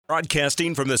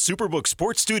Broadcasting from the Superbook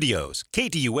Sports Studios,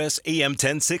 KDUS AM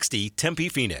 1060 Tempe,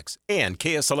 Phoenix, and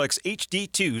KSLX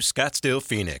HD2 Scottsdale,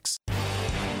 Phoenix.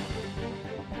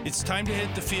 It's time to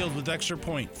hit the field with Extra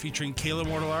Point, featuring Kayla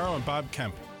Mortellaro and Bob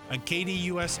Kemp on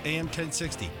KDUS AM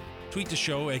 1060. Tweet the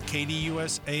show at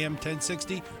KDUS AM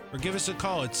 1060 or give us a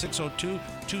call at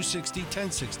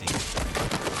 602-260-1060.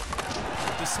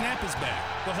 The snap is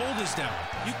back. The hold is down.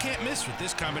 You can't miss with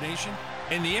this combination.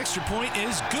 And the Extra Point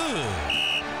is good.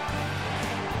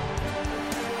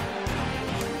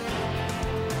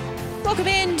 Welcome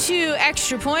into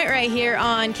Extra Point right here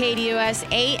on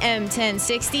KDUS AM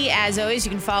 1060. As always,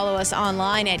 you can follow us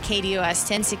online at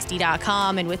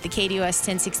KDUS1060.com and with the KDUS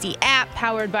 1060 app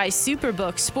powered by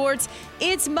Superbook Sports.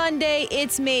 It's Monday.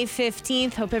 It's May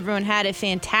 15th. Hope everyone had a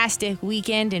fantastic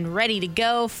weekend and ready to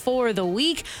go for the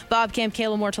week. Bob Kemp,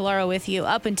 Kayla Mortellaro with you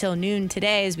up until noon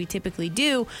today, as we typically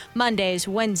do Mondays,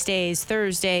 Wednesdays,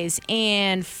 Thursdays,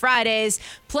 and Fridays.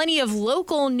 Plenty of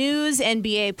local news,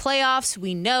 NBA playoffs.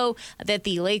 We know that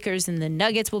the Lakers and the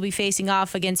Nuggets will be facing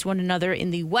off against one another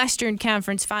in the Western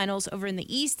Conference Finals. Over in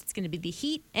the East, it's going to be the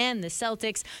Heat and the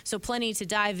Celtics. So plenty to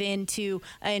dive into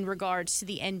in regards to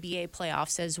the NBA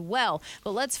playoffs as well.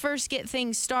 But let's first get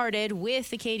things started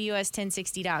with the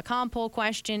KDUS1060.com poll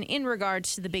question in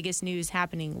regards to the biggest news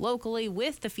happening locally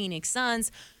with the Phoenix Suns.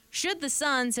 Should the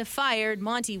Suns have fired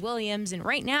Monty Williams? And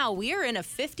right now, we are in a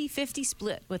 50-50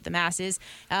 split with the masses.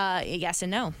 Yes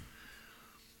and no.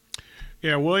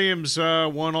 Yeah, Williams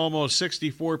won almost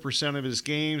 64% of his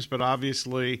games, but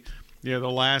obviously, the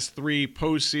last three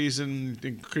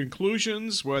postseason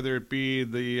conclusions, whether it be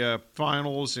the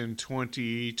finals in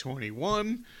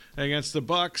 2021 against the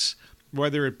Bucks,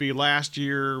 whether it be last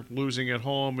year losing at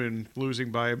home and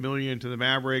losing by 1 million to the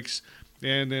Mavericks,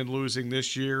 and then losing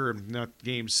this year, not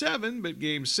Game 7, but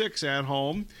Game 6 at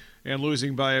home, and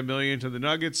losing by 1 million to the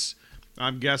Nuggets.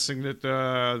 I'm guessing that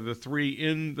the three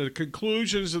in the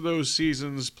conclusions of those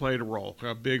seasons played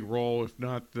a big role, if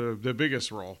not the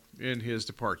biggest role, in his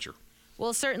departure.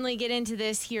 We'll certainly get into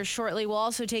this here shortly. We'll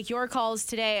also take your calls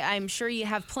today. I'm sure you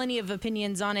have plenty of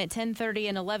opinions on it. 10:30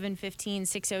 and 11:15,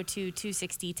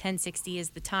 602-260-1060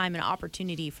 is the time and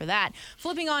opportunity for that.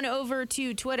 Flipping on over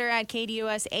to Twitter at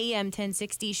KDUS AM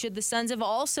 1060. Should the Suns have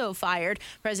also fired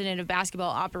President of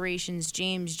Basketball Operations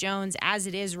James Jones, as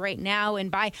it is right now? And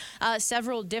by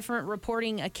several different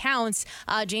reporting accounts,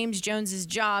 James Jones's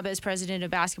job as President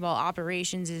of Basketball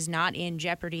Operations is not in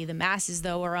jeopardy. The masses,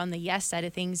 though, are on the yes side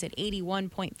of things at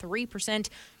 81.3%,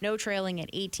 no trailing at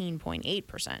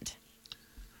 18.8%.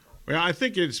 Well, I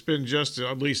think it's been just,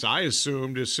 at least I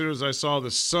assumed, as soon as I saw the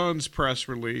Suns press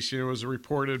release, it was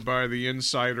reported by the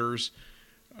insiders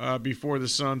before the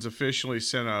Suns officially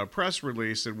sent out a press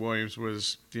release that Williams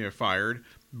was fired.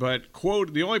 But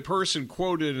the only person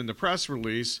quoted in the press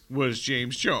release was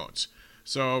James Jones.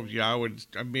 So,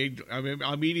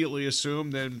 I immediately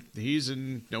assume that he's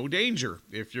in no danger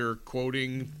if you're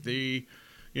quoting the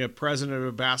president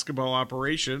of basketball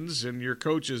operations and your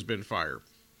coach has been fired.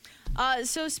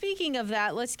 So speaking of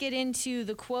that, let's get into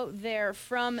the quote there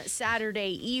from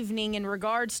Saturday evening in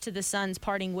regards to the Suns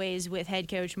parting ways with head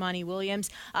coach Monty Williams.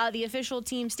 The official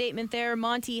team statement there: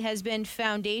 Monty has been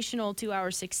foundational to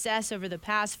our success over the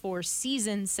past 4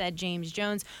 seasons, said James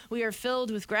Jones. We are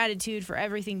filled with gratitude for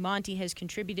everything Monty has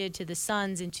contributed to the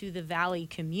Suns and to the Valley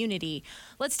community.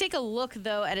 Let's take a look,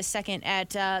 though, at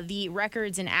the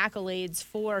records and accolades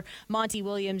for Monty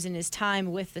Williams in his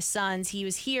time with the Suns. He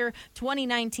was here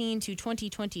 2019 to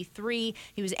 2023.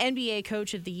 He was NBA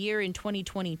Coach of the Year in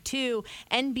 2022,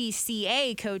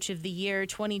 NBCA Coach of the Year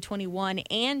 2021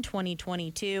 and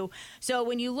 2022. So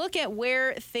when you look at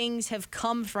where things have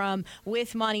come from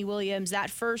with Monty Williams,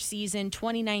 that first season,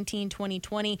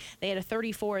 2019-2020, they had a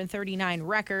 34-39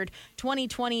 record.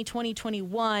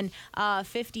 2020-2021,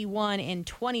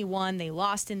 51-21. They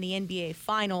lost in the NBA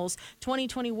Finals.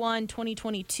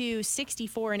 2021-2022,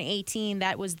 64-18.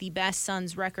 That was the best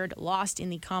Suns record, lost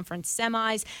in the conference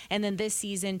semis. And then this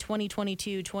season,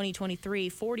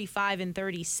 2022-2023,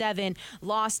 45-37,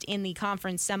 lost in the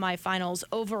conference semifinals.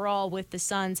 Overall, with the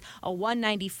Suns, a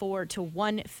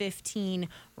 194-115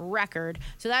 record.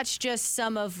 So that's just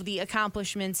some of the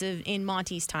accomplishments in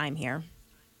Monty's time here.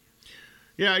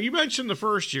 Yeah, you mentioned the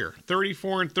first year,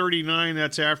 34-39.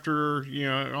 That's after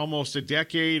almost a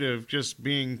decade of just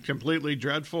being completely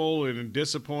dreadful and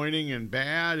disappointing and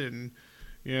bad, and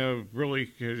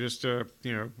really just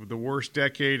the worst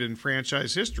decade in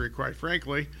franchise history, quite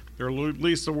frankly, or at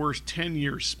least the worst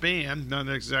 10-year span. Not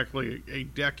exactly a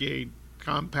decade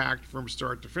compact from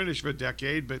start to finish of a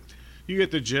decade, but you get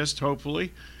the gist.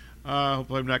 Hopefully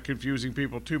I'm not confusing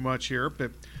people too much here, but.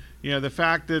 the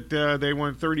fact that they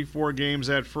won 34 games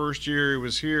that first year he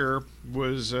was here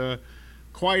was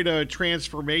quite a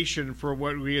transformation for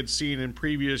what we had seen in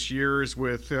previous years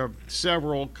with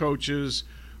several coaches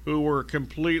who were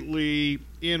completely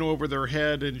in over their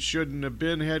head and shouldn't have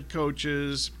been head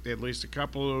coaches, at least a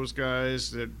couple of those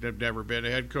guys that have never been a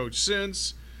head coach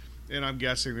since, and I'm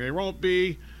guessing they won't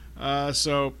be.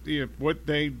 So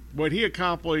what he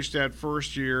accomplished that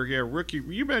first year,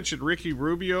 you mentioned Ricky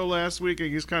Rubio last week,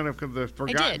 and he's kind of the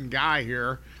forgotten guy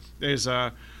here.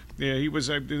 He was.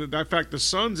 In fact, the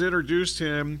Suns introduced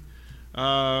him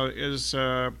as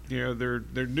their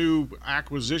new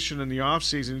acquisition in the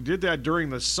offseason. He did that during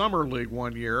the Summer League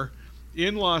one year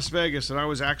in Las Vegas, and I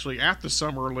was actually at the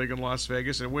Summer League in Las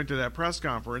Vegas and went to that press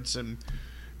conference. And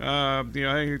I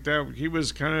think that he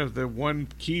was kind of the one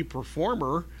key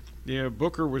performer.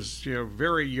 Booker was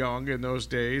very young in those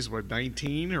days,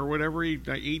 19 or whatever,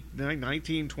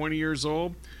 19, 20 years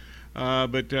old.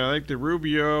 But I think the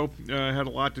Rubio had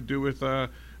a lot to do with the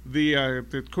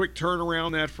quick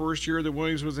turnaround that first year that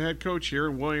Williams was the head coach here.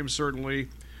 And Williams certainly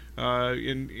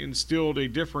instilled a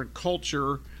different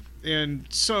culture and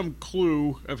some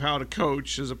clue of how to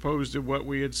coach as opposed to what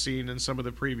we had seen in some of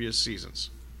the previous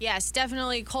seasons. Yes,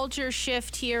 definitely. Culture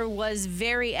shift here was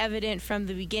very evident from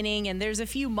the beginning, and there's a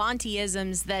few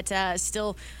Monty-isms that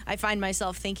still I find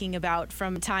myself thinking about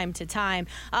from time to time.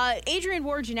 Adrian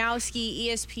Wojnarowski,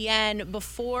 ESPN,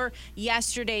 before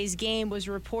yesterday's game was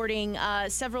reporting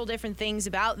several different things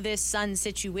about this Suns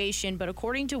situation, but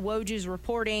according to Woj's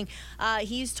reporting,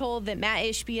 he's told that Matt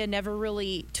Ishbia never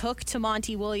really took to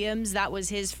Monty Williams. That was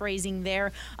his phrasing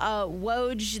there.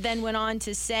 Woj then went on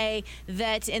to say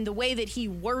that in the way that he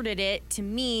worded it, to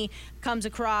me, comes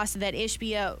across that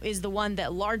Ishbia is the one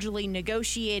that largely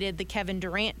negotiated the Kevin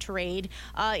Durant trade.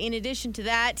 In addition to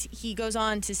that, he goes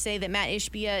on to say that Matt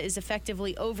Ishbia is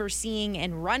effectively overseeing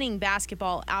and running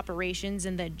basketball operations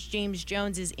and that James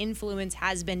Jones's influence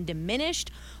has been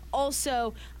diminished.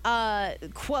 Also,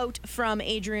 quote from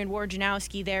Adrian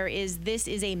Wojnarowski there is, "This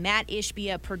is a Matt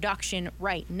Ishbia production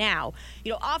right now."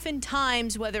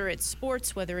 Oftentimes, whether it's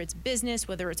sports, whether it's business,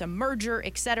 whether it's a merger,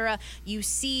 etc., you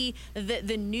see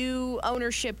the new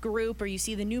ownership group or you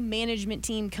see the new management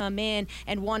team come in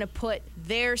and want to put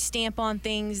their stamp on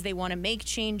things. They want to make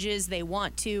changes. They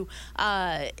want to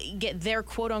get their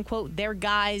quote unquote their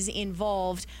guys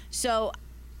involved. So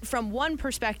from one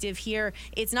perspective here,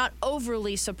 it's not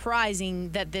overly surprising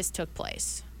that this took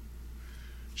place.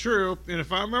 True, and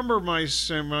if I remember my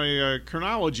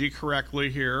chronology correctly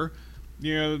here,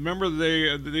 remember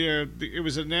it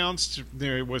was announced.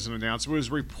 It wasn't announced. It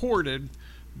was reported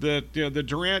that the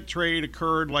Durant trade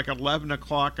occurred like 11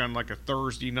 o'clock on like a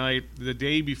Thursday night, the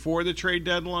day before the trade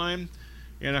deadline.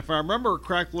 And if I remember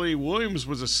correctly, Williams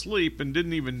was asleep and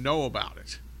didn't even know about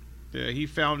it. He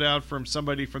found out from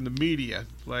somebody from the media,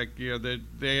 that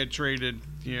they had traded,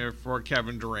 for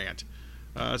Kevin Durant.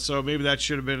 So maybe that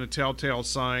should have been a telltale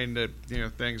sign that,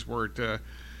 things weren't,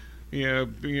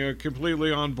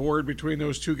 completely on board between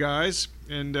those two guys.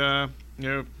 And,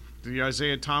 the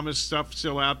Isaiah Thomas stuff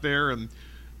still out there. And,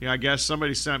 I guess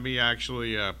somebody sent me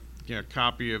actually a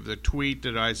copy of the tweet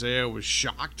that Isaiah was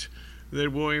shocked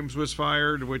that Williams was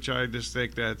fired, which I just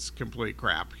think that's complete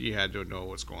crap. He had to know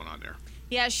what's going on there.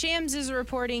 Yeah, Shams is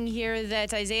reporting here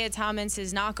that Isaiah Thomas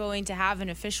is not going to have an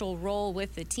official role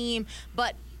with the team,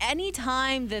 but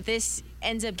anytime that this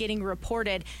ends up getting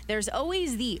reported, there's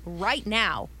always the right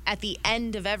now at the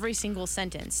end of every single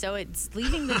sentence. So it's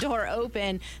leaving the door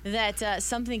open that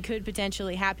something could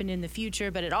potentially happen in the future,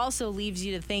 but it also leaves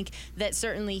you to think that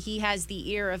certainly he has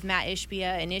the ear of Matt Ishbia,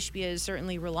 and Ishbia is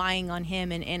certainly relying on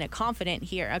him and a confidant.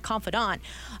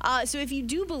 So if you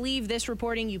do believe this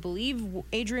reporting, you believe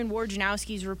Adrian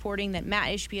Wojnarowski's reporting that Matt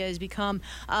Ishbia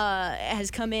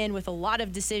has come in with a lot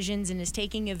of decisions and is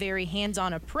taking a very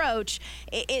hands-on approach,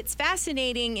 it's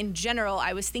fascinating in general.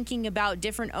 I was thinking about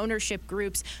different ownership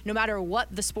groups, no matter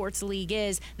what the sports league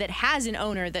is, that has an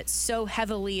owner that's so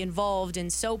heavily involved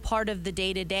and so part of the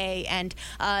day-to-day and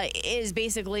is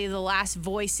basically the last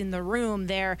voice in the room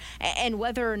there, and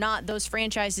whether or not those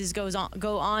franchises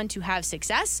go on to have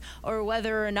success or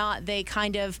whether or not they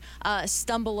kind of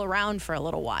stumble around for a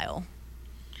little while.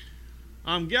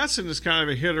 I'm guessing it's kind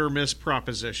of a hit or miss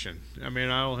proposition. I mean,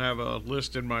 I don't have a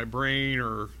list in my brain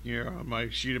or, my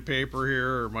sheet of paper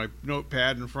here or my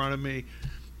notepad in front of me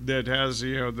that has,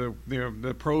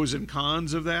 the pros and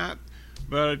cons of that.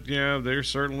 But, there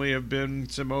certainly have been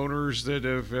some owners that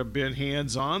have been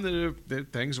hands-on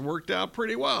that things worked out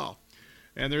pretty well.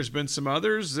 And there's been some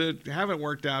others that haven't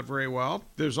worked out very well.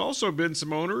 There's also been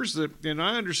some owners that, and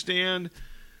I understand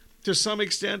to some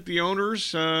extent the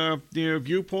owners'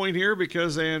 viewpoint here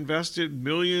because they invested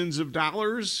millions of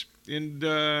dollars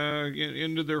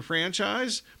into their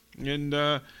franchise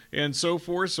and so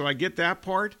forth. So I get that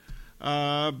part.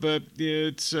 But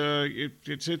it's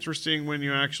interesting when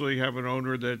you actually have an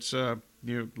owner that's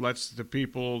lets the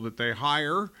people that they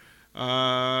hire, the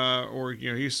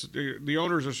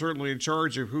owners are certainly in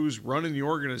charge of who's running the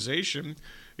organization.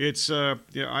 It's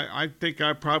I think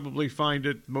I probably find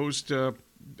it most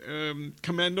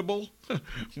commendable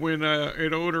when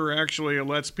an owner actually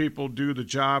lets people do the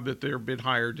job that they've been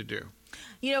hired to do.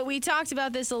 We talked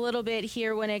about this a little bit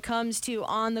here when it comes to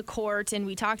on the court, and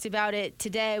we talked about it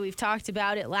today. We've talked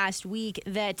about it last week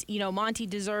that, Monty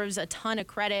deserves a ton of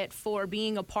credit for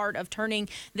being a part of turning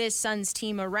this Suns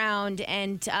team around.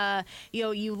 And,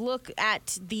 you look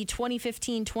at the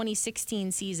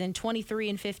 2015-2016 season,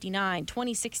 23-59,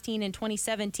 2016 and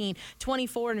 2017,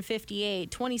 24-58,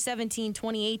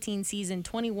 2017-2018 season,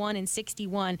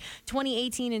 21-61,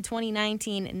 2018 and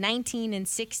 2019,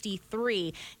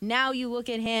 19-63. Now you look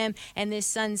at him and this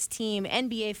Suns team,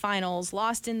 NBA Finals,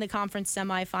 lost in the conference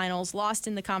semifinals,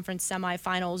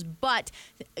 but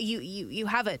you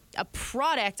have a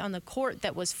product on the court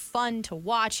that was fun to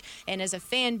watch, and as a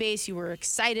fan base, you were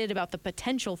excited about the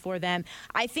potential for them.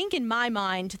 I think in my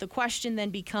mind, the question then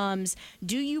becomes,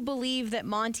 do you believe that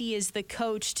Monty is the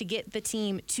coach to get the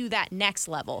team to that next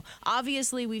level?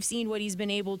 Obviously, we've seen what he's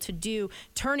been able to do,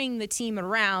 turning the team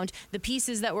around, the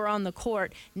pieces that were on the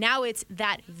court. Now it's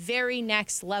that very next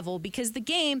level, because the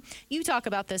game, you talk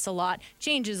about this a lot,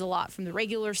 changes a lot from the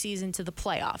regular season to the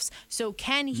playoffs. So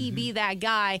can he be that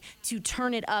guy to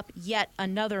turn it up yet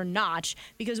another notch?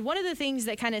 Because one of the things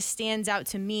that kind of stands out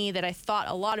to me that I thought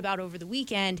a lot about over the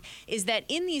weekend is that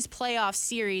in these playoff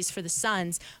series for the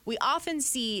Suns, we often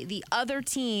see the other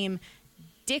team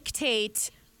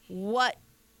dictate what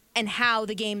and how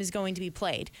the game is going to be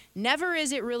played. Never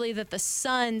is it really that the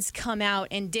Suns come out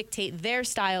and dictate their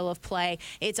style of play.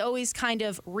 It's always kind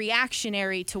of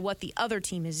reactionary to what the other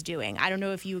team is doing. I don't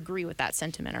know if you agree with that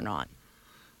sentiment or not.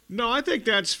 No, I think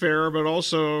that's fair, but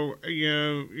also,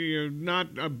 not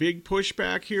a big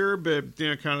pushback here, but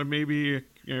kind of maybe,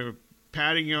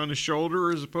 patting you on the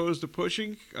shoulder as opposed to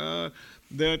pushing.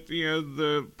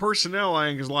 The personnel, I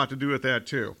think, has a lot to do with that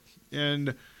too.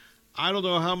 And I don't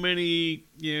know how many,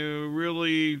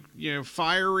 really,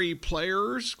 fiery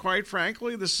players, quite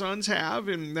frankly, the Suns have,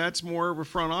 and that's more of a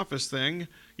front office thing.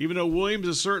 Even though Williams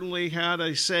has certainly had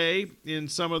a say in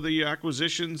some of the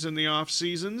acquisitions in the off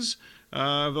seasons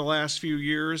of the last few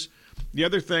years. The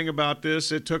other thing about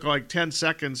this, it took like 10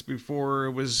 seconds before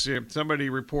it was somebody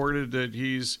reported that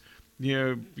he's,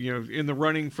 in the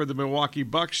running for the Milwaukee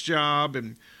Bucks job,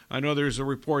 and I know there's a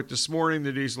report this morning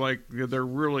that he's like, they're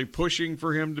really pushing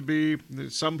for him to be,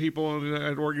 some people in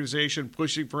that organization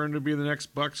pushing for him to be the next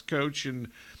Bucks coach, and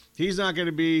he's not going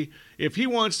to be, if he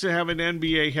wants to have an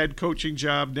NBA head coaching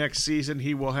job next season,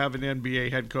 he will have an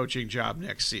NBA head coaching job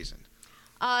next season.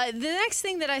 The next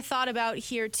thing that I thought about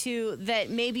here, too, that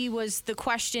maybe was the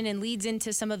question and leads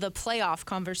into some of the playoff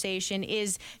conversation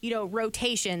is,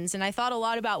 rotations. And I thought a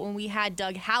lot about when we had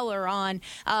Doug Haller on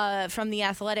from The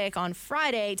Athletic on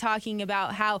Friday, talking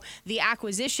about how the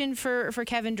acquisition for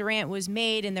Kevin Durant was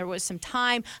made and there was some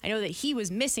time. I know that he was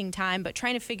missing time, but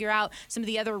trying to figure out some of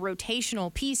the other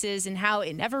rotational pieces and how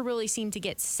it never really seemed to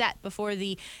get set before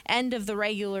the end of the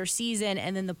regular season.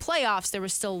 And then the playoffs, there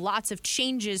was still lots of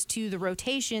changes to the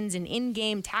rotation and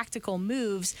in-game tactical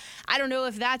moves. I don't know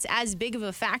if that's as big of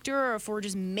a factor or if we're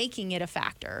just making it a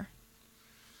factor.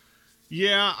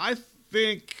 Yeah, I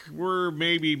think we're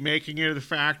maybe making it a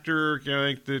factor.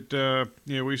 I think that,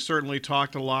 we've certainly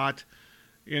talked a lot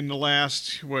in the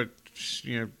last,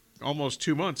 almost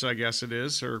 2 months, I guess it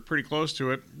is, or pretty close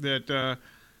to it, that,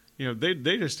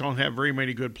 they just don't have very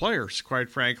many good players, quite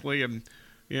frankly. And,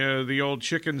 the old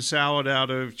chicken salad out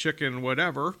of chicken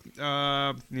whatever,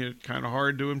 kind of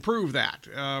hard to improve that.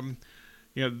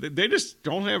 They just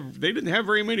they didn't have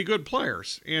very many good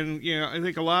players. And, I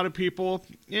think a lot of people,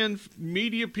 and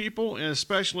media people, and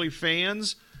especially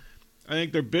fans, I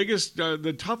think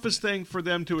the toughest thing for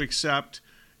them to accept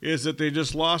is that they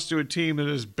just lost to a team that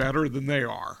is better than they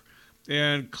are.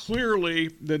 And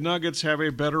clearly, the Nuggets have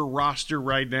a better roster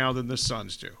right now than the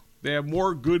Suns do. They have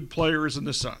more good players than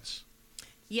the Suns.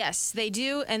 Yes, they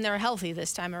do, and they're healthy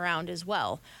this time around as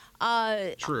well.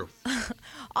 True.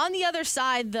 On the other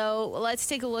side, though, let's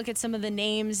take a look at some of the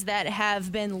names that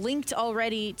have been linked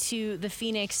already to the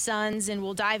Phoenix Suns, and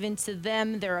we'll dive into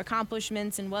them, their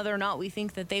accomplishments, and whether or not we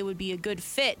think that they would be a good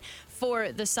fit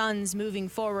for the Suns moving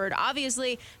forward.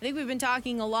 Obviously, I think we've been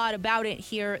talking a lot about it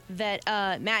here that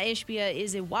Matt Ishbia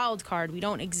is a wild card. We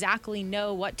don't exactly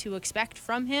know what to expect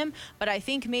from him, but I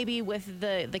think maybe with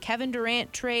the Kevin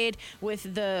Durant trade,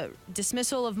 with the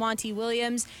dismissal of Monty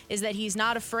Williams, is that he's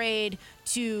not afraid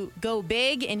to go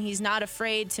big and he's not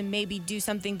afraid to maybe do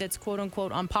something that's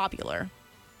quote-unquote unpopular.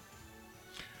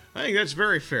 I think that's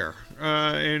very fair.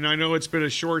 And I know it's been a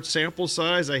short sample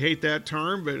size. I hate that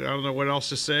term, but I don't know what else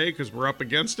to say because we're up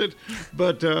against it.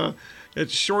 But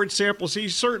it's short samples.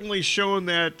 He's certainly shown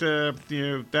that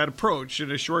that approach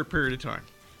in a short period of time.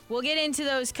 We'll get into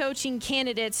those coaching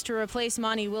candidates to replace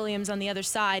Monty Williams on the other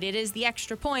side. It is the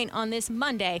Extra Point on this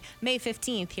Monday, May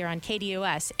 15th, here on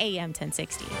KDUS AM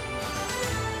 1060.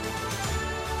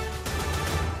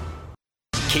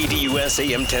 KDUS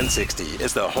AM 1060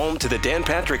 is the home to the Dan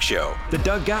Patrick Show, the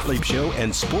Doug Gottlieb Show,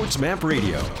 and Sports Map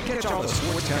Radio. Catch all the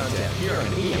sports content here on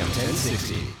AM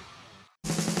 1060.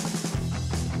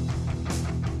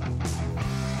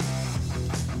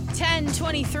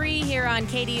 10:23 here on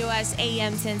KDUS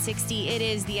AM 1060. It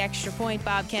is the Extra Point.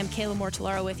 Bob Kemp, Kayla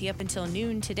Mortellaro with you up until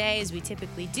noon today, as we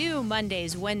typically do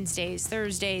Mondays, Wednesdays,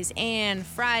 Thursdays, and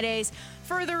Fridays.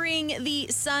 Furthering the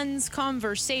Suns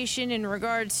conversation in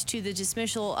regards to the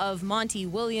dismissal of Monty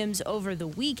Williams over the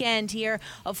weekend here.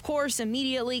 Of course,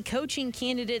 immediately coaching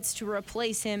candidates to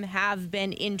replace him have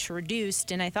been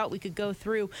introduced, and I thought we could go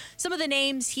through some of the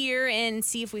names here and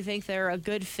see if we think they're a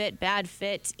good fit, bad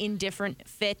fit, indifferent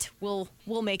fit. We'll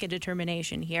make a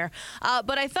determination here.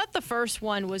 But I thought the first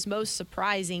one was most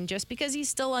surprising just because he's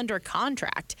still under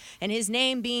contract, and his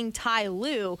name being Ty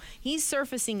Lue, he's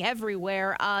surfacing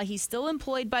everywhere. He's still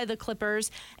employed by the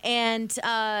Clippers, and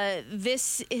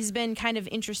this has been kind of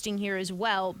interesting here as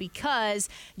well because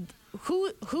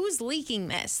who's leaking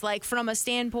this? Like, from a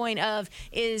standpoint of,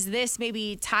 is this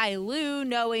maybe Ty Lue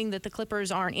knowing that the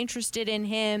Clippers aren't interested in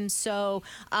him, so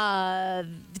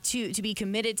to be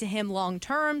committed to him long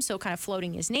term, so kind of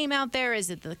floating his name out there? Is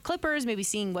it the Clippers maybe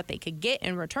seeing what they could get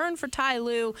in return for Ty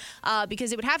Lue?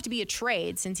 Because it would have to be a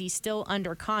trade since he's still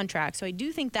under contract. So I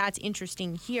do think that's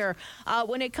interesting here.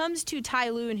 When it comes to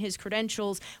Ty Lue and his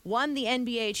credentials, won the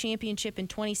NBA championship in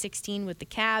 2016 with the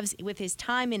Cavs, with his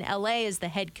time in LA as the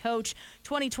head coach.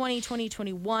 2020,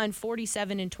 2021,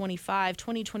 47 and 25,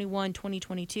 2021,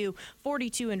 2022,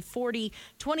 42 and 40,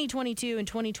 2022 and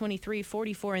 2023,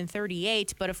 44 and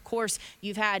 38. But of course,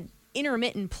 you've had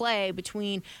intermittent play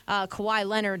between Kawhi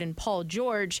Leonard and Paul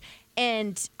George.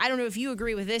 And I don't know if you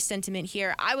agree with this sentiment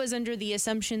here. I was under the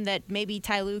assumption that maybe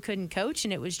Ty Lue couldn't coach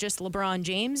and it was just LeBron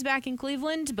James back in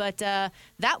Cleveland, but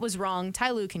that was wrong. Ty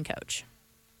Lue can coach.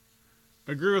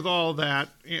 Agree with all of that,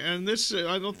 and this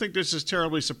I don't think this is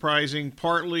terribly surprising,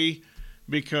 partly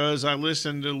because I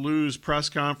listened to Lue's press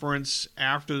conference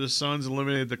after the Suns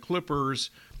eliminated the Clippers,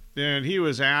 and he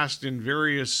was asked in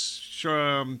various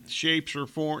shapes or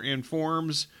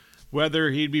forms whether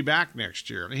he'd be back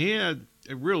next year. He had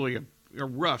a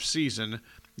rough season.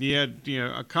 He had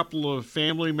a couple of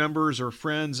family members or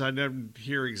friends, I didn't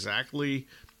hear exactly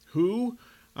who,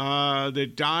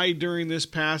 that died during this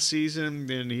past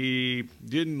season, and he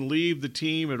didn't leave the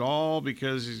team at all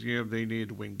because they needed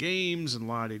to win games and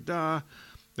la-di-da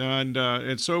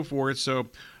and so forth. So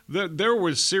there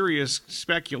was serious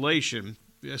speculation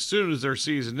as soon as their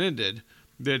season ended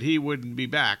that he wouldn't be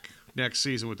back next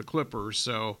season with the Clippers.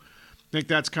 So I think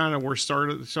that's kind of where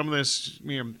started some of this,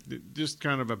 just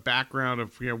kind of a background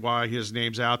of why his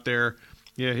name's out there.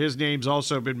 Yeah, his name's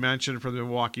also been mentioned for the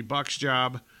Milwaukee Bucks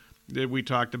job that we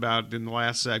talked about in the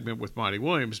last segment, with Monty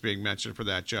Williams being mentioned for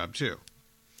that job too.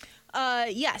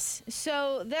 Yes.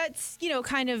 So that's,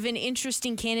 kind of an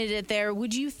interesting candidate there.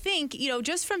 Would you think,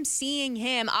 just from seeing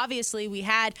him, obviously we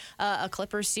had a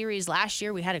Clippers series last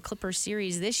year. We had a Clippers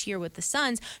series this year with the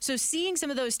Suns. So seeing some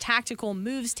of those tactical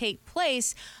moves take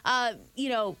place,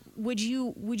 would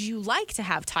you like to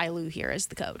have Ty Lue here as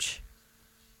the coach?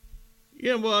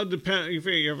 Yeah, well, it depends.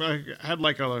 If I had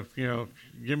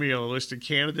give me a list of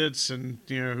candidates and,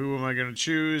 who am I going to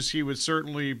choose, he would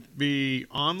certainly be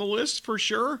on the list for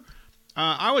sure.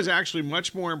 I was actually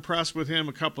much more impressed with him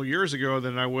a couple years ago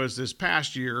than I was this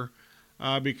past year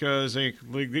because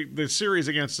the series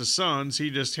against the Suns, he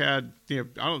just had, I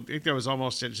don't think that was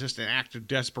almost just an act of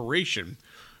desperation,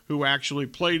 who actually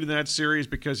played in that series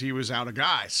because he was out of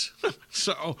guys.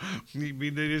 So they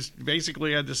just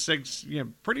basically had the six,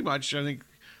 pretty much, I think,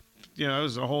 it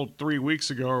was a whole 3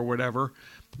 weeks ago or whatever,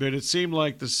 but it seemed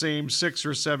like the same 6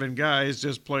 or 7 guys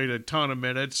just played a ton of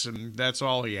minutes, and that's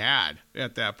all he had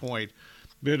at that point.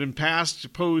 But in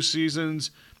past postseasons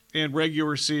and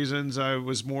regular seasons, I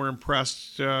was more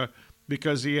impressed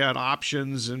because he had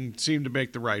options and seemed to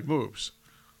make the right moves.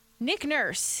 Nick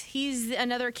Nurse, he's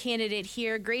another candidate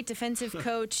here. Great defensive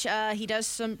coach. He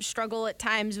does struggle at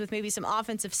times with maybe some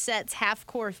offensive sets,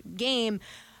 half-court game.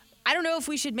 I don't know if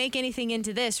we should make anything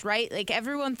into this, right? Like,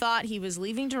 everyone thought he was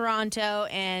leaving Toronto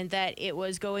and that it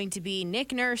was going to be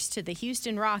Nick Nurse to the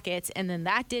Houston Rockets, and then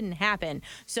that didn't happen.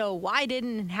 So why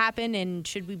didn't it happen, and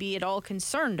should we be at all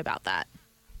concerned about that?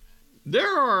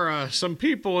 There are some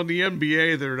people in the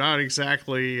NBA that are not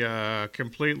exactly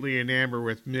completely enamored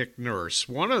with Nick Nurse.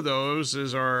 One of those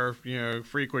is our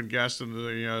frequent guest in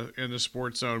the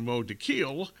Sports Zone, Mo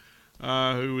DeKeel,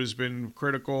 who has been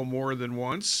critical more than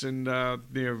once in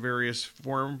various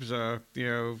forms.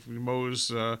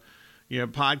 Mo's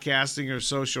podcasting or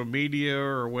social media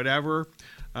or whatever,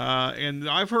 and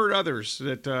I've heard others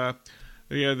that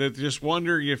that just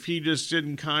wonder if he just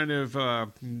didn't kind of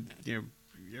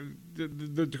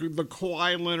the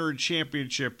Kawhi Leonard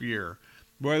championship year,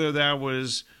 whether that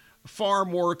was far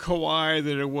more Kawhi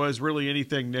than it was really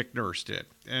anything Nick Nurse did.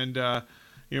 And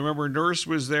you remember Nurse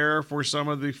was there for some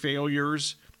of the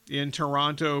failures in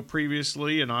Toronto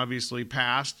previously and obviously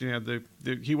past.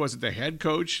 He wasn't the head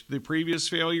coach, the previous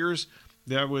failures.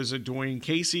 That was a Dwayne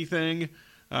Casey thing.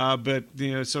 But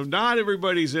so not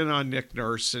everybody's in on Nick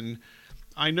Nurse. And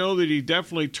I know that he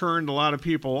definitely turned a lot of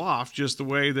people off, just the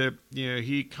way that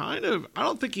he kind of, I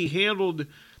don't think he handled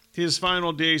his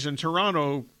final days in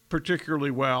Toronto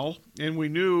particularly well, and we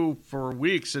knew for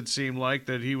weeks, it seemed like,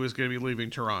 that he was going to be leaving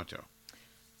Toronto.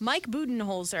 Mike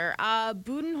Budenholzer.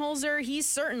 Budenholzer, he's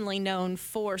certainly known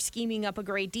for scheming up a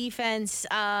great defense,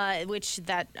 which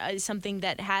that is something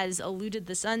that has eluded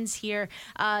the Suns here.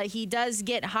 He does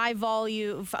get high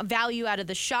value out of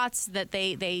the shots that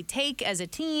they take as a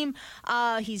team.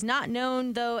 He's not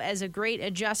known, though, as a great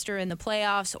adjuster in the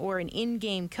playoffs or an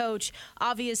in-game coach.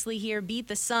 Obviously here beat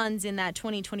the Suns in that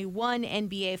 2021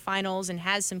 NBA Finals and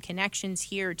has some connections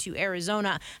here to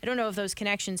Arizona. I don't know if those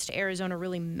connections to Arizona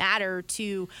really matter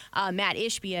to Matt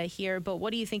Ishbia here, but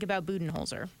what do you think about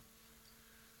Budenholzer?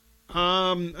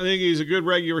 I think he's a good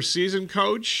regular season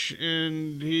coach,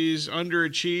 and he's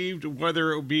underachieved,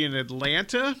 whether it would be in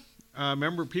Atlanta.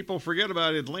 Remember, people forget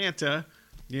about Atlanta.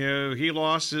 He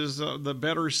lost the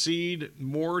better seed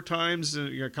more times,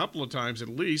 a couple of times at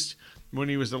least, when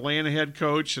he was the Atlanta head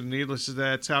coach, and needless to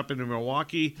that, it's happened in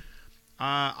Milwaukee.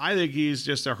 I think he's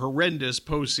just a horrendous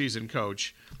postseason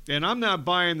coach. And I'm not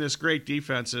buying this great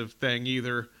defensive thing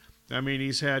either. I mean,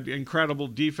 he's had incredible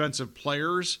defensive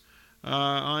players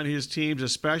on his teams,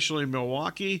 especially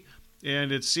Milwaukee.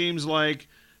 And it seems like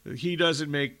he doesn't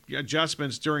make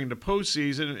adjustments during the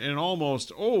postseason. And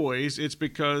almost always it's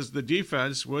because the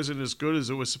defense wasn't as good as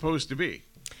it was supposed to be.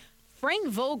 Frank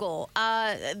Vogel,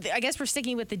 I guess we're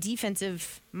sticking with the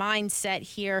defensive mindset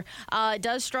here,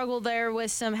 does struggle there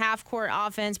with some half-court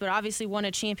offense, but obviously won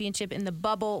a championship in the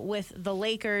bubble with the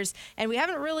Lakers. And we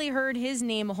haven't really heard his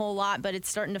name a whole lot, but it's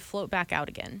starting to float back out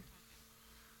again.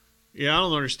 Yeah, I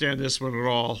don't understand this one at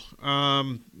all. I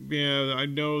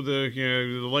know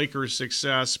the Lakers'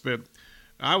 success, but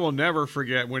I will never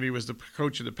forget when he was the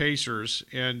coach of the Pacers,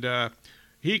 and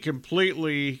he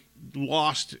completely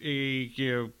lost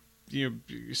a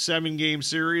 7-game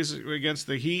series against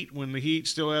the Heat when the Heat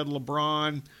still had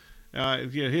LeBron.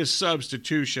 His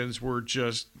substitutions were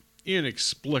just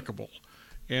inexplicable,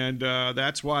 and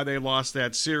that's why they lost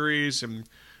that series. And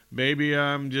maybe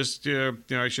I'm just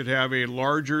I should have a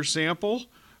larger sample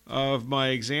of my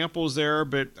examples there,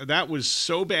 but that was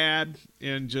so bad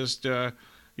and just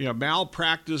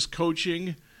malpractice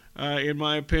coaching, in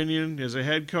my opinion, as a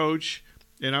head coach.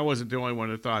 And I wasn't the only one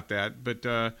who thought that, but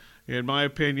in my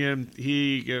opinion,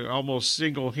 he almost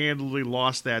single-handedly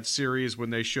lost that series when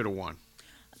they should have won.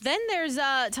 Then there's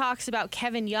talks about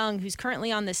Kevin Young, who's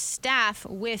currently on the staff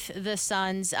with the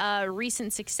Suns.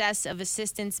 Recent success of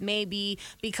assistants may be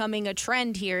becoming a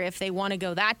trend here if they want to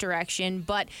go that direction,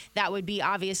 but that would be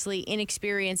obviously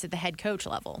inexperience at the head coach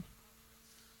level.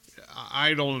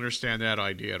 I don't understand that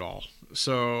idea at all.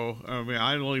 So, I mean,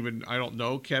 I don't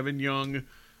know Kevin Young.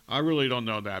 I really don't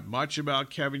know that much about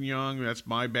Kevin Young. That's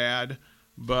my bad.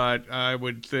 But I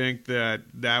would think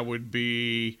that would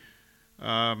be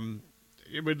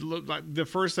it would look like the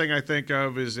first thing I think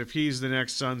of is if he's the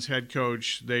next Suns head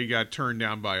coach, they got turned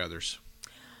down by others.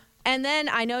 And then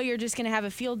I know you're just going to have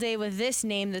a field day with this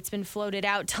name that's been floated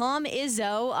out. Tom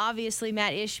Izzo. Obviously,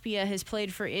 Matt Ishbia has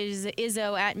played for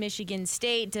Izzo at Michigan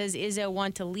State. Does Izzo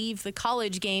want to leave the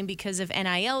college game because of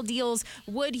NIL deals?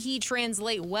 Would he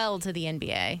translate well to the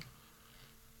NBA?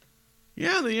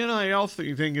 Yeah, the NIL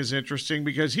thing is interesting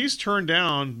because he's turned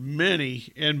down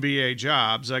many NBA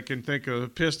jobs. I can think of the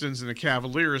Pistons and the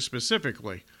Cavaliers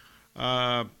specifically.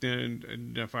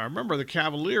 And if I remember, the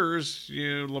Cavaliers,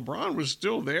 LeBron was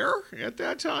still there at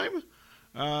that time.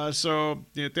 So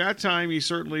at that time, he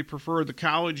certainly preferred the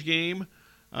college game.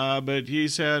 But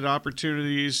he's had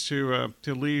opportunities to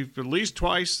leave at least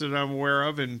twice that I'm aware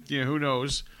of, and who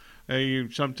knows?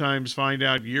 You sometimes find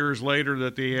out years later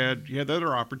that he had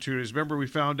other opportunities. Remember, we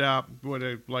found out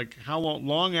how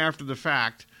long after the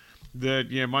fact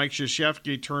that Mike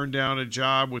Krzyzewski turned down a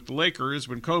job with the Lakers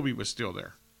when Kobe was still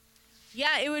there.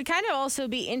 Yeah, it would kind of also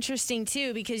be interesting,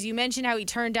 too, because you mentioned how he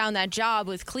turned down that job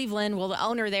with Cleveland. Well, the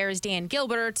owner there is Dan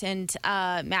Gilbert, and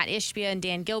Matt Ishbia and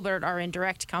Dan Gilbert are in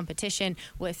direct competition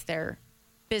with their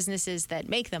businesses that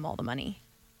make them all the money.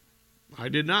 I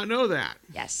did not know that.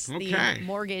 Yes, okay. The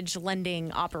mortgage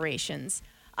lending operations.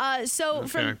 So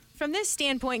okay. From this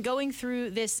standpoint, going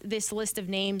through this list of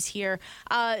names here,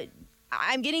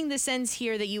 I'm getting the sense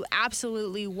here that you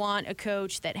absolutely want a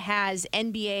coach that has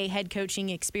NBA head coaching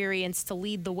experience to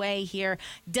lead the way here.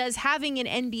 Does having an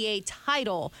NBA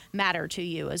title matter to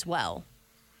you as well?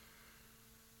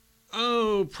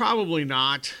 Oh, probably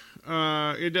not.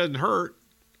 It doesn't hurt,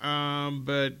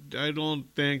 but I don't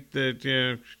think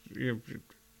that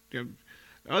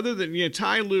other than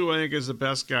Ty Lue, I think is the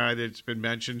best guy that's been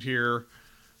mentioned here.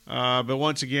 But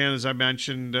once again, as I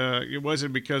mentioned, it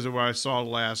wasn't because of what I saw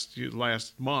last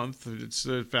month. It's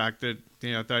the fact that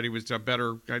I thought he was a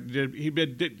better.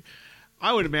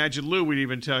 I would imagine Lou would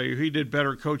even tell you he did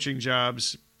better coaching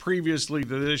jobs previously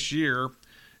to this year,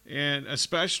 and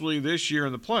especially this year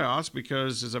in the playoffs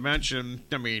because, as I mentioned,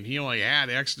 he only had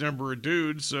X number of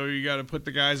dudes, so you got to put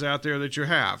the guys out there that you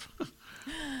have.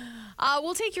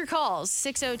 We'll take your calls,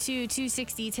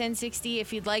 602-260-1060.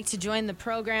 If you'd like to join the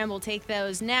program, we'll take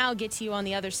those now. Get to you on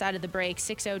the other side of the break,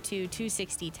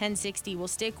 602-260-1060. We'll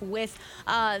stick with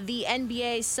the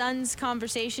NBA Suns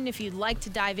conversation. If you'd like to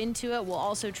dive into it, we'll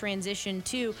also transition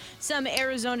to some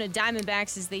Arizona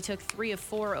Diamondbacks as they took 3 of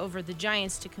 4 over the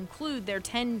Giants to conclude their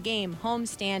 10-game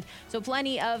homestand. So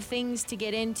plenty of things to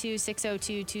get into,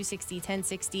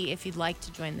 602-260-1060 if you'd like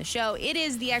to join the show. It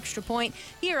is The Extra Point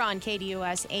here on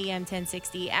KDUS AM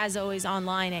 1060, as always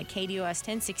online at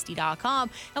KDUS1060.com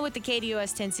and with the KDUS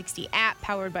 1060 app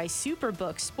powered by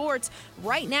Superbook Sports.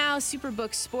 Right now,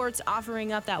 Superbook Sports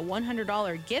offering up that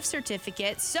 $100 gift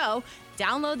certificate. So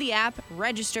download the app,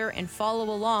 register, and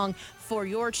follow along for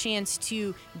your chance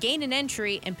to gain an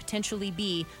entry and potentially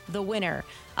be the winner.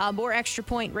 More Extra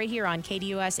Point right here on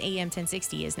KDUS AM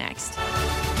 1060 is next.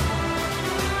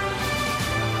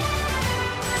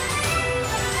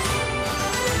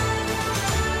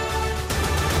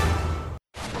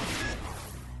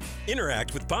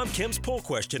 Interact with Bob Kemp's poll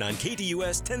question on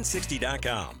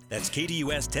KDUS1060.com. That's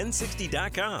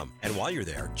KDUS1060.com. And while you're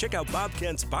there, check out Bob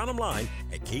Kemp's bottom line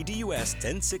at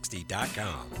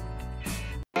KDUS1060.com.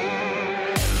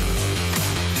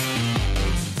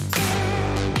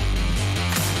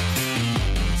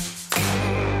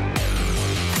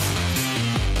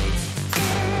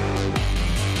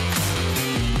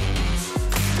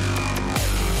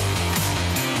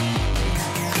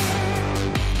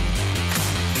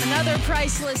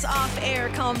 Priceless off-air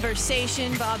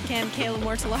conversation. Bob Kemp, Kayla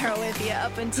Mortellaro with you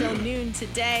up until noon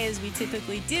today, as we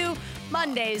typically do.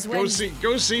 Mondays, Wednesdays.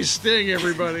 Go see Sting,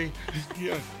 everybody.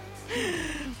 Yeah.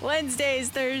 Wednesdays,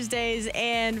 Thursdays,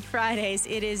 and Fridays.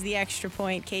 It is The Extra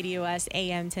Point, KDUS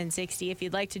AM 1060. If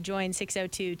you'd like to join,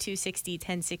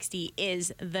 602-260-1060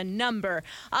 is the number.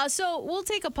 So we'll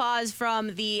take a pause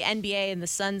from the NBA and the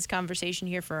Suns conversation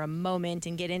here for a moment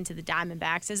and get into the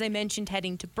Diamondbacks. As I mentioned,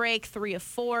 heading to break, 3 of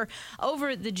 4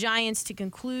 over the Giants to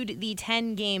conclude the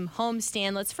 10-game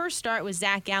homestand. Let's first start with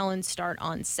Zach Gallen's start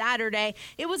on Saturday.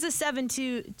 It was a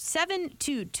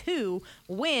 7-2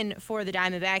 win for the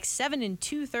Diamondbacks. 7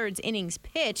 2/3 innings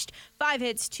pitched, 5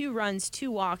 hits, 2 runs,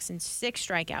 2 walks, and 6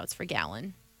 strikeouts for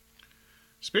Gallen.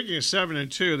 Speaking of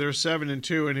 7-2, they're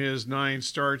 7-2 in his 9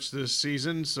 starts this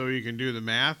season, so you can do the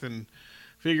math and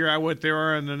figure out what they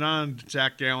are in the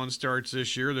non-Zach Gallen starts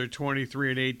this year. They're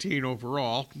 23-18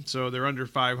 overall, so they're under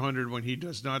 500 when he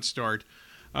does not start.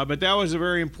 But that was a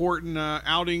very important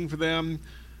outing for them.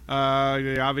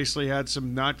 They obviously had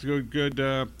some not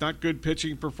good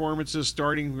pitching performances,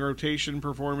 starting rotation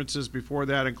performances before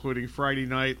that, including Friday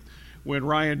night when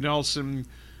Ryan Nelson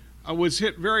was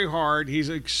hit very hard. He's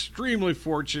extremely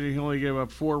fortunate. He only gave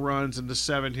up 4 runs into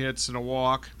 7 hits and a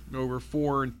walk over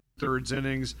 4 3/3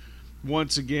 innings.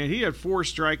 Once again, he had 4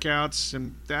 strikeouts,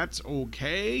 and that's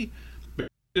okay. But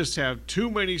you just have too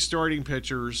many starting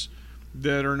pitchers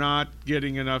that are not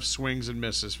getting enough swings and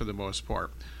misses for the most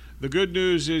part. The good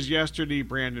news is yesterday,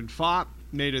 Brandon Pfaadt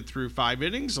made it through 5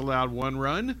 innings, allowed 1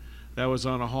 run. That was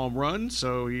on a home run,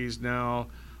 so he's now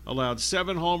allowed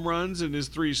 7 home runs in his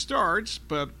 3 starts,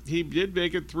 but he did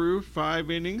make it through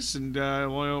 5 innings and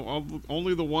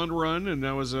only the 1 run, and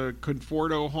that was a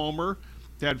Conforto homer.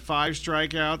 Had 5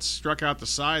 strikeouts, struck out the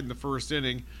side in the first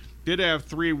inning. Did have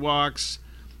 3 walks.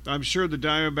 I'm sure the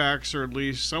Diamondbacks are at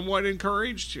least somewhat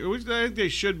encouraged. I think they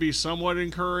should be somewhat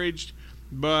encouraged,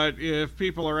 but if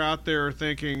people are out there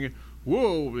thinking,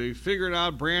 whoa, they figured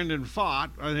out Brandon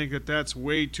Pfaadt, I think that's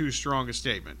way too strong a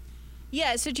statement.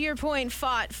 Yeah, so to your point,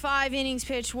 Pfaadt, 5 innings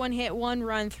pitched, 1 hit, 1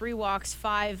 run, 3 walks,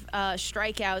 5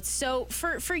 strikeouts. So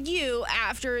for you,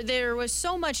 after there was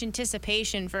so much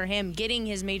anticipation for him getting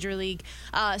his major league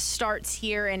starts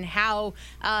here, and how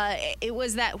it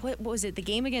was that, what was it, the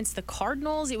game against the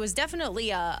Cardinals? It was definitely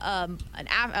a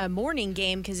morning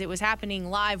game because it was happening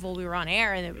live while we were on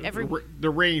air. And the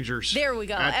Rangers. There we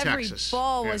go. Every Texas.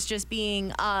 ball was just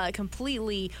being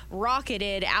completely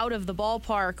rocketed out of the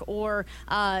ballpark, or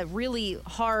really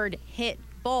hard hit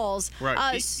balls.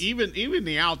 Right. Even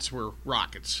the outs were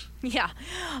rockets. Yeah.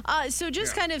 So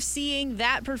just kind of seeing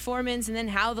that performance and then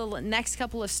how the next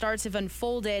couple of starts have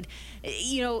unfolded,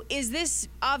 is this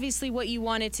obviously what you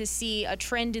wanted to see, a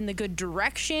trend in the good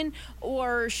direction,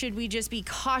 or should we just be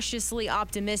cautiously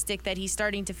optimistic that he's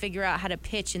starting to figure out how to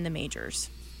pitch in the majors?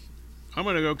 I'm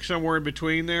going to go somewhere in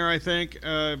between there, I think.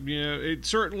 It's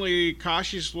certainly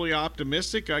cautiously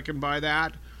optimistic. I can buy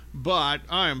that. But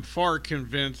I am far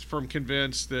convinced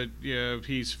that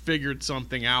he's figured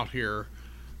something out here.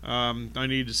 I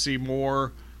need to see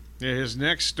more. His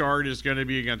next start is going to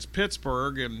be against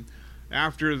Pittsburgh, and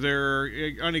after their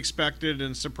unexpected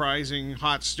and surprising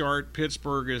hot start,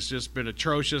 Pittsburgh has just been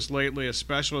atrocious lately,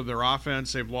 especially their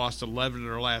offense. They've lost 11 of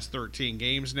their last 13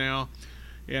 games now,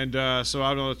 and so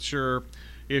I'm not sure.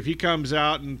 If he comes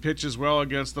out and pitches well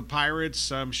against the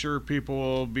Pirates, I'm sure people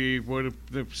will be when are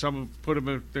they going to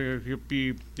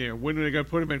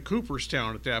put him in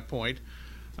Cooperstown at that point?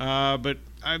 But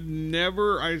I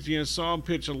saw him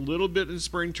pitch a little bit in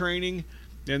spring training,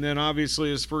 and then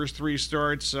obviously his first 3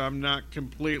 starts, I'm not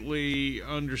completely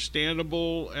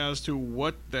understandable as to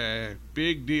what the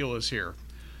big deal is here.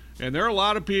 And there are a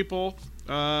lot of people,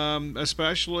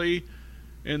 especially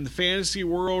in the fantasy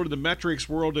world, the metrics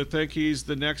world, to think he's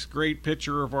the next great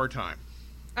pitcher of our time.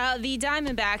 The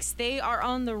Diamondbacks, they are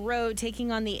on the road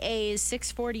taking on the A's,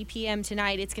 6:40 p.m.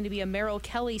 tonight. It's going to be a Merrill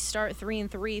Kelly start,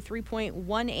 3-3,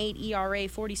 3.18 ERA,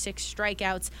 46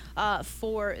 strikeouts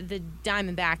for the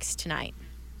Diamondbacks tonight.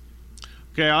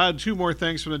 Okay, I had 2 more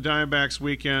things from the Diamondbacks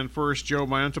weekend. First, Joe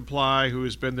Mantiply, who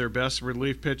has been their best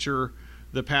relief pitcher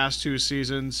the past 2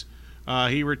 seasons.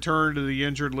 He returned to the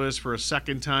injured list for a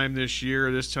second time this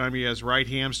year. This time he has right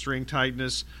hamstring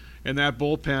tightness, and that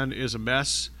bullpen is a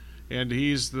mess. And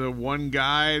he's the one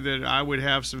guy that I would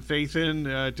have some faith in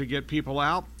to get people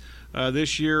out.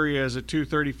 This year he has a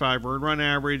 235 earned run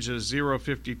average, a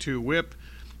 0.52 whip.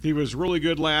 He was really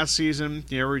good last season.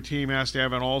 Every team has to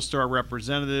have an all-star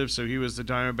representative, so he was the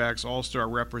Diamondbacks all-star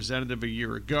representative a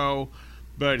year ago.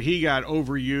 But he got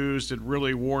overused and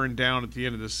really worn down at the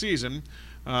end of the season.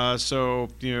 So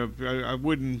I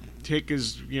wouldn't take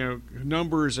his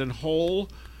numbers in whole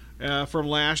from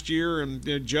last year and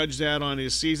judge that on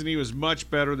his season. He was much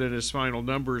better than his final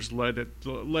numbers led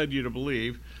you to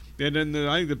believe. And then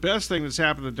I think the best thing that's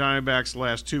happened to the Diamondbacks the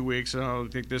last 2 weeks, and I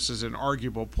don't think this is an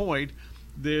arguable point,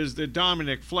 is that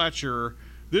Dominic Fletcher.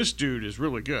 This dude is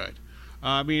really good.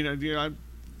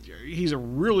 He's a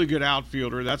really good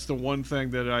outfielder. That's the one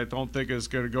thing that I don't think is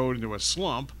going to go into a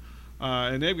slump.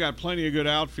 And they've got plenty of good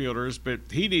outfielders, but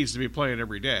he needs to be playing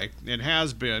every day and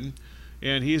has been.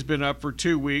 And he's been up for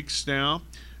 2 weeks now.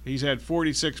 He's had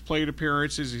 46 plate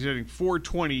appearances. He's hitting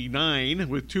 .429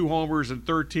 with 2 homers and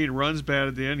 13 runs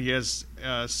batted in. He has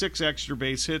 6 extra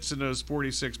base hits in those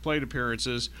 46 plate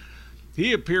appearances.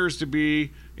 He appears to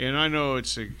be, and I know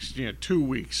it's 2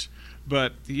 weeks,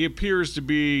 but he appears to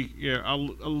be a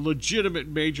legitimate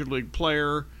major league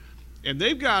player. And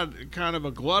they've got kind of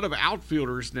a glut of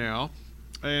outfielders now,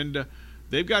 and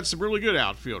they've to some really good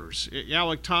outfielders.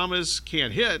 Alec Thomas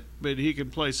can't hit, but he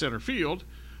can play center field.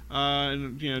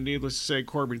 And needless to say,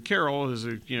 Corbin Carroll is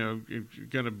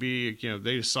going to be.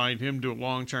 They assigned him to a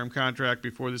long-term contract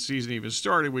before the season even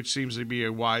started, which seems to be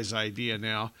a wise idea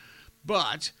now.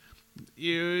 But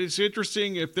it's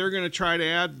interesting if they're going to try to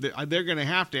add. They're going to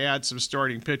have to add some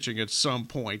starting pitching at some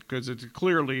point because it's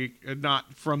clearly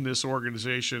not from this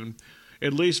organization,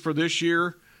 at least for this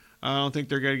year. I don't think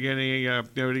they're going to get any.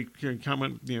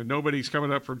 Nobody's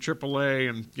coming up from AAA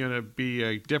and going to be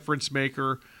a difference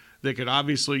maker. They could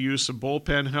obviously use some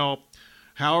bullpen help.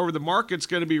 However, the market's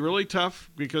going to be really tough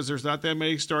because there's not that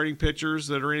many starting pitchers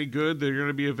that are any good. They're going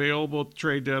to be available at the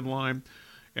trade deadline.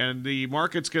 And the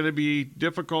market's going to be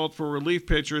difficult for relief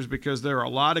pitchers because there are a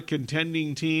lot of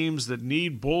contending teams that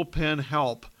need bullpen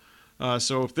help.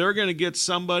 So if they're going to get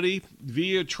somebody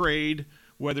via trade,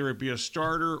 whether it be a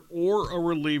starter or a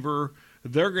reliever,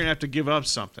 they're going to have to give up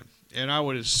something. And I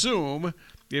would assume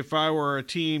if I were a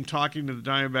team talking to the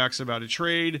Diamondbacks about a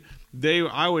trade,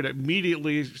 I would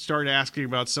immediately start asking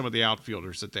about some of the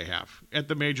outfielders that they have at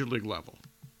the major league level.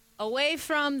 Away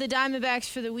from the Diamondbacks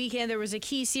for the weekend, there was a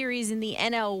key series in the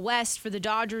NL West for the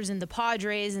Dodgers and the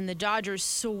Padres, and the Dodgers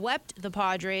swept the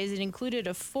Padres. It included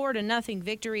a 4-0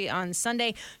 victory on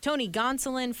Sunday. Tony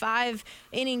Gonsolin, 5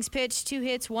 innings pitched, 2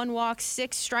 hits, 1 walk,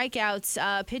 6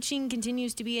 strikeouts. Pitching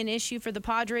continues to be an issue for the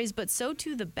Padres, but so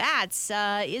too the bats.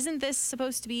 Isn't this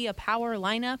supposed to be a power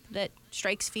lineup that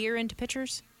strikes fear into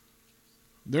pitchers?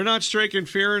 They're not striking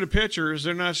fear into pitchers.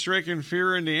 They're not striking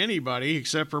fear into anybody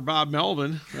except for Bob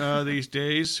Melvin these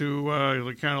days, who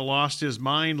kind of lost his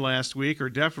mind last week, or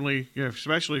definitely,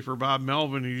 especially for Bob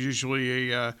Melvin, who's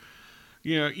usually a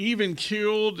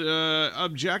even-keeled,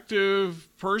 objective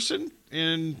person,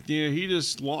 and he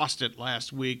just lost it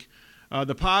last week.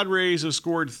 The Padres have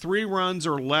scored 3 runs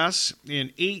or less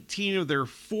in 18 of their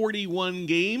 41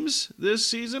 games this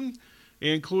season,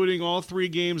 including all 3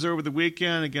 games over the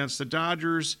weekend against the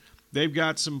Dodgers. They've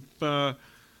got some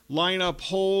lineup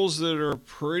holes that are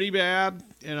pretty bad,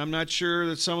 and I'm not sure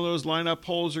that some of those lineup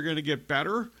holes are going to get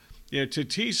better.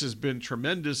 Tatis has been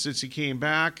tremendous since he came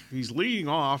back. He's leading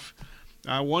off.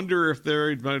 I wonder if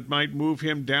they might move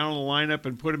him down the lineup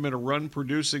and put him in a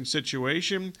run-producing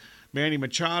situation. Manny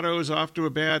Machado's off to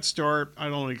a bad start. I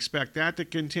don't expect that to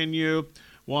continue.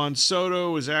 Juan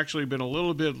Soto has actually been a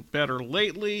little bit better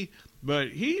lately, but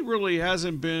he really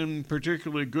hasn't been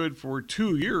particularly good for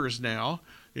 2 years now.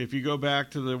 If you go back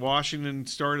to the Washington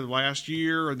start of last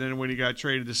year, and then when he got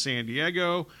traded to San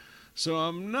Diego. So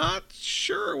I'm not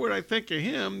sure what I think of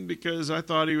him, because I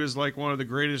thought he was like one of the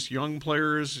greatest young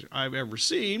players I've ever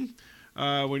seen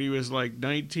when he was like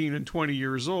 19 and 20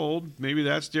 years old. Maybe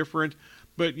that's different.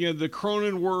 But, the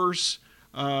Cronenworths,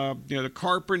 the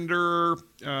Carpenter,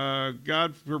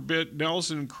 God forbid,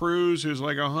 Nelson Cruz, who's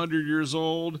like 100 years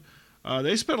old.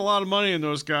 They spent a lot of money on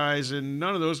those guys, and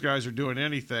none of those guys are doing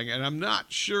anything. And I'm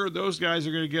not sure those guys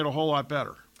are going to get a whole lot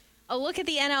better. A look at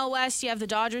the NL West. You have the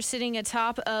Dodgers sitting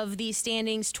atop of the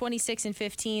standings,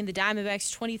 26-15. The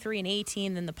Diamondbacks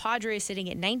 23-18. Then the Padres sitting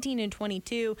at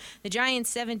 19-22. The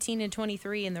Giants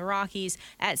 17-23, and the Rockies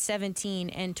at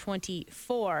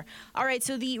 17-24. All right,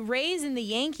 so the Rays and the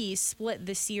Yankees split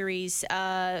the series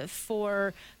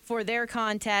for their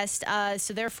contest.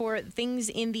 So therefore, things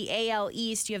in the AL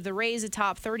East, you have the Rays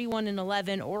atop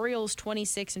 31-11, Orioles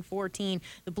 26-14,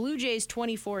 the Blue Jays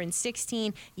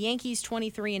 24-16, Yankees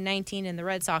 23-19, and the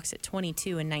Red Sox at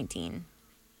 22-19.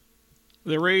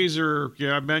 The Rays are,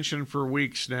 I've mentioned for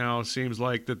weeks now, it seems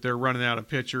like that they're running out of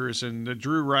pitchers, and the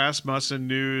Drew Rasmussen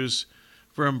news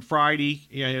from Friday,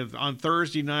 on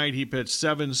Thursday night, he pitched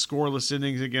 7 scoreless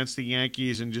innings against the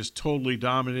Yankees and just totally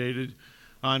dominated.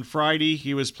 On Friday,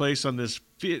 he was placed on the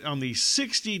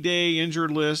 60-day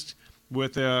injured list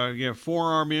with a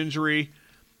forearm injury.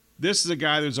 This is a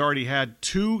guy that's already had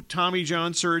 2 Tommy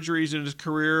John surgeries in his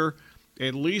career.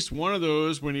 At least one of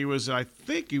those when I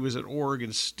think he was at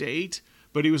Oregon State,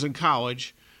 but he was in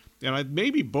college. And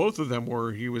maybe both of them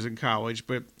he was in college.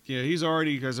 But he's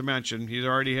already, as I mentioned, he's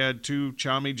already had 2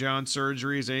 Tommy John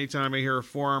surgeries. Anytime I hear a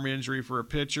forearm injury for a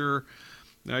pitcher,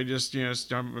 I just,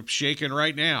 I'm shaking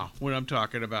right now when I'm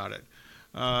talking about it.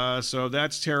 So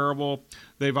that's terrible.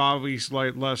 They've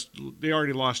obviously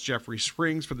already lost Jeffrey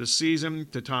Springs for the season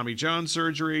to Tommy John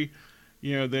surgery.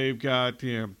 They've got,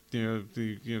 they've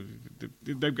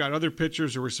got other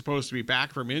pitchers who were supposed to be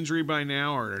back from injury by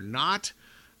now or are not.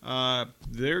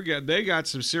 They got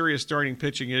some serious starting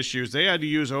pitching issues. They had to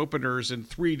use openers in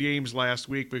 3 games last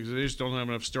week because they just don't have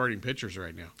enough starting pitchers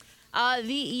right now.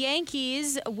 The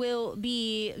Yankees will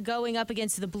be going up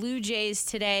against the Blue Jays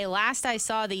today. Last I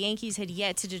saw, the Yankees had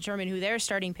yet to determine who their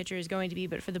starting pitcher is going to be,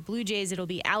 but for the Blue Jays, it'll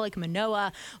be Alek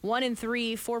Manoah,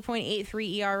 1-3,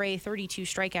 4.83 ERA, 32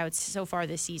 strikeouts so far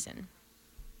this season.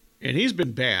 And he's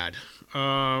been bad.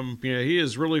 He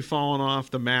has really fallen off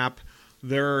the map.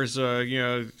 There's, I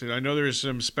know there's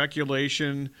some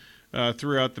speculation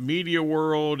throughout the media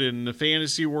world and the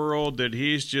fantasy world that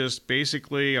he's just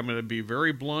basically, I'm going to be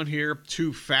very blunt here,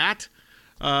 too fat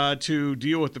to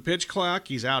deal with the pitch clock.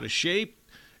 He's out of shape,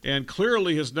 and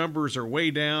clearly his numbers are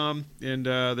way down, and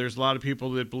there's a lot of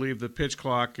people that believe the pitch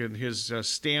clock and his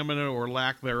stamina or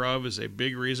lack thereof is a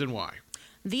big reason why.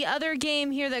 The other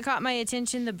game here that caught my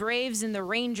attention, the Braves and the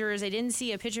Rangers. I didn't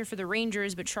see a pitcher for the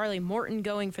Rangers, but Charlie Morton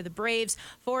going for the Braves.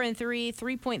 4-3,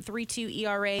 3.32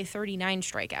 ERA, 39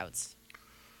 strikeouts.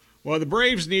 Well, the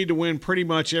Braves need to win pretty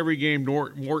much every game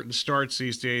Morton starts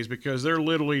these days because they're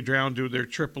literally down to their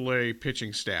AAA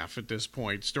pitching staff at this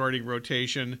point. Starting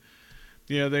rotation,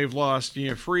 they've lost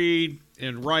Fried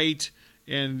and Wright,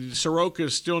 and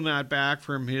Soroka's still not back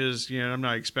from his. I'm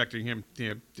not expecting him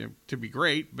to be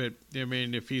great, but I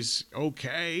mean, if he's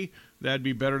okay, that'd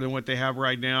be better than what they have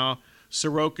right now.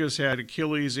 Soroka's had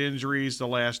Achilles injuries the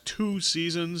last 2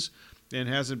 seasons and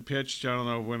hasn't pitched. I don't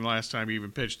know when the last time he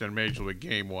even pitched in a major league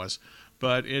game was,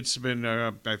 but it's been,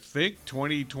 I think,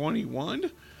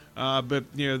 2021.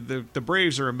 But, the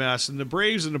Braves are a mess. And the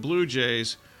Braves and the Blue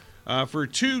Jays, for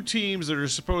 2 teams that are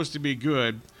supposed to be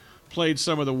good, played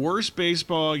some of the worst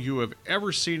baseball you have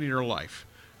ever seen in your life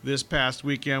this past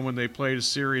weekend when they played a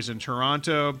series in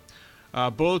Toronto.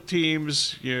 Both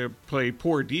teams played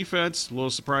poor defense. A little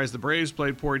surprised the Braves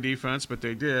played poor defense, but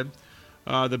they did.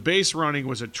 The base running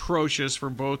was atrocious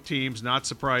from both teams. Not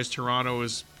surprised Toronto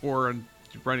was poor in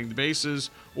running the bases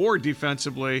or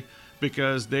defensively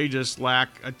because they just lack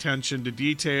attention to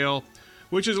detail,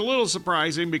 which is a little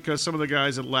surprising because some of the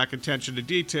guys that lack attention to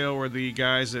detail were the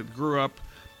guys that grew up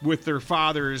with their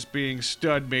fathers being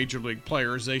stud major league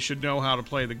players. They should know how to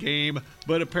play the game,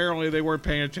 but apparently they weren't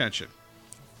paying attention.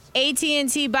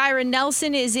 AT&T Byron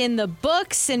Nelson is in the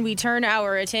books, and we turn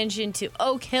our attention to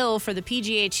Oak Hill for the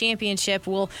PGA Championship.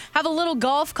 We'll have a little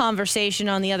golf conversation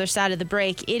on the other side of the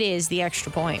break. It is the Extra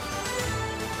Point.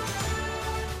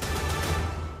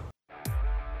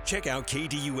 Check out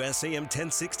KDUS AM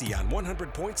 1060 on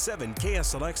 100.7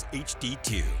 KSLX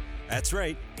HD2. That's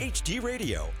right, HD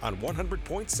Radio on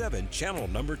 100.7 channel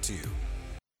number 2.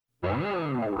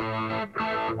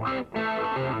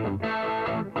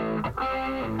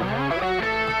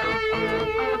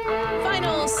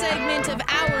 Final segment of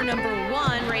hour number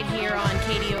 1 right here on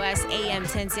KDUS AM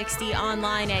 1060,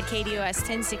 online at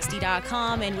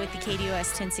KDUS1060.com and with the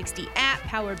KDUS 1060 app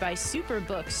powered by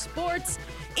Superbook Sports.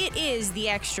 It is the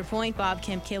Extra Point. Bob,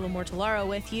 Kemp, Kayla Mortellaro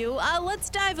with you. Let's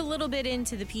dive a little bit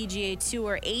into the PGA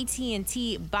Tour.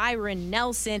 AT&T Byron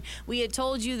Nelson. We had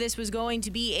told you this was going to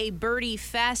be a birdie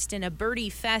fest, and a birdie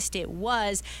fest it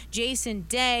was. Jason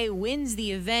Day wins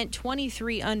the event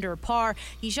 23 under par.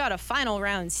 He shot a final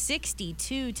round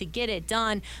 62 to get it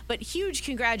done, but huge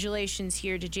congratulations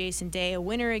here to Jason Day, a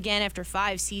winner again after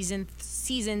 5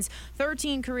 seasons,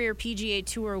 13 career PGA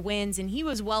Tour wins, and he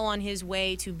was well on his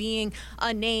way to being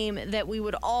a name that we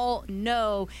would all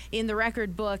know in the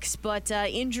record books, but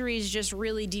injuries just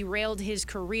really derailed his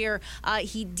career.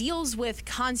 He deals with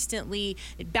constantly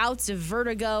bouts of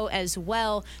vertigo as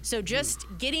well, so just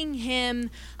getting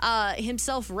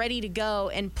himself ready to go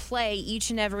and play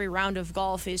each and every round of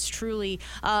golf is truly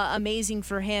amazing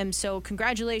for him. So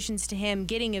congratulations to him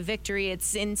getting a victory.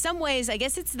 It's in some ways, I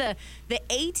guess it's the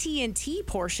AT&T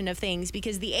portion of things,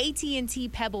 because the AT&T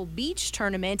Pebble Beach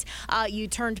tournament, you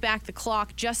turned back the clock.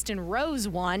 Justin Rose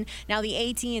won. Now the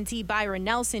AT&T Byron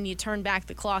Nelson, you turn back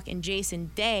the clock and Jason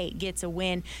Day gets a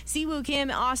win. Siwoo Kim,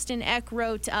 Austin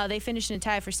Eckroat, they finished in a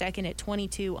tie for second at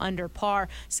 22 under par.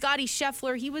 Scotty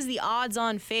Scheffler, he was the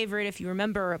odds-on favorite. If you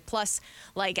remember, plus,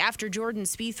 like after Jordan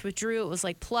Spieth withdrew, it was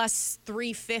like plus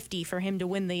 350 for him to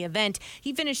win the event.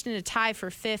 He finished in a tie for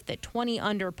fifth at 20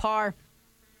 under par.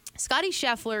 Scotty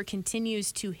Scheffler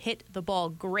continues to hit the ball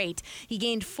great. He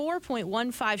gained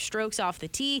 4.15 strokes off the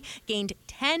tee, gained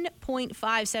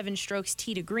 10.57 strokes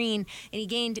tee to green, and he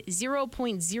gained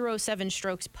 0.07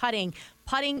 strokes putting.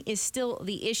 Putting is still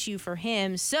the issue for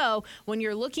him. So when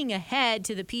you're looking ahead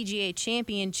to the PGA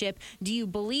Championship, do you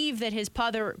believe that his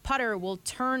putter will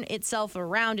turn itself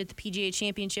around at the PGA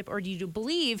Championship, or do you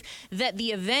believe that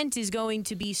the event is going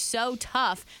to be so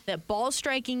tough that ball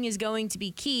striking is going to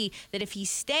be key, that if he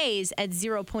stays at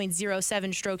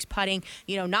 0.07 strokes putting,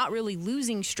 not really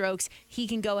losing strokes, he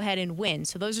can go ahead and win?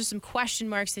 So those are some question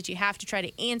marks that you have to try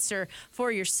to answer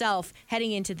for yourself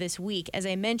heading into this week. As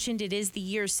I mentioned, it is the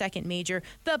year's second major,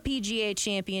 the PGA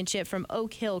Championship from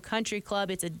Oak Hill Country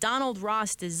Club. It's a Donald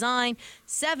Ross design,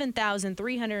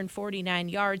 7,349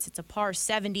 yards. It's a par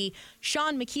 70.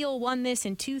 Sean McKeel won this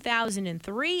in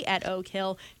 2003 at Oak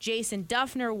Hill. Jason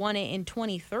Duffner won it in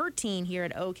 2013 here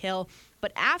at Oak Hill.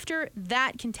 But after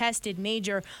that contested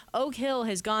major, Oak Hill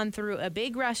has gone through a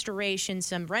big restoration,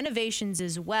 some renovations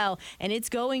as well, and it's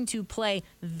going to play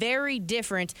very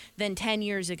different than 10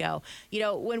 years ago.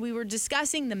 When we were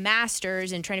discussing the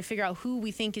Masters and trying to figure out who we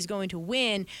think is going to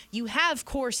win, you have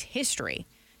course history,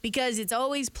 because it's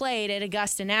always played at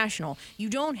Augusta National. You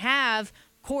don't have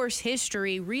course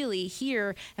history really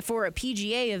here for a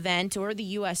PGA event or the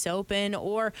U.S. Open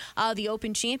or the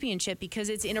Open Championship, because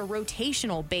it's in a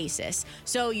rotational basis.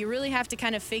 So you really have to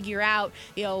kind of figure out,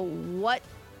 what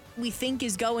we think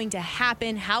is going to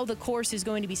happen, how the course is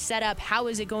going to be set up, how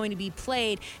is it going to be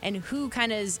played, and who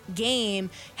kind of game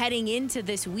heading into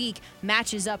this week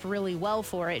matches up really well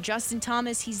for it. Justin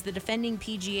Thomas, he's the defending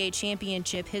PGA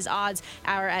Championship. His odds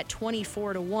are at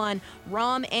 24-1.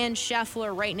 Rahm and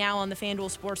Scheffler right now on the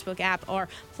FanDuel Sportsbook app are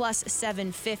plus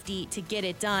 750 to get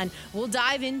it done. We'll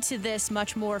dive into this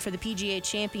much more for the PGA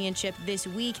Championship this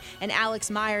week, and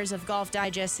Alex Myers of Golf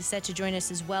Digest is set to join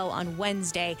us as well on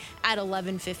Wednesday at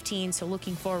 11:15. So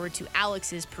looking forward to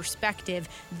Alex's perspective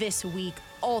this week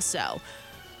also.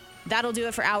 That'll do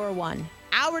it for hour one.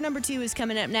 Hour number 2 is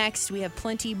coming up next. We have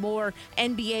plenty more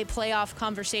NBA playoff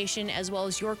conversation, as well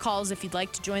as your calls if you'd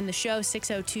like to join the show.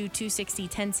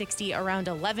 602-260-1060 around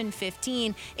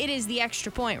 11:15. It is the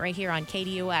Extra Point right here on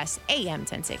KDUS AM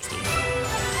 1060.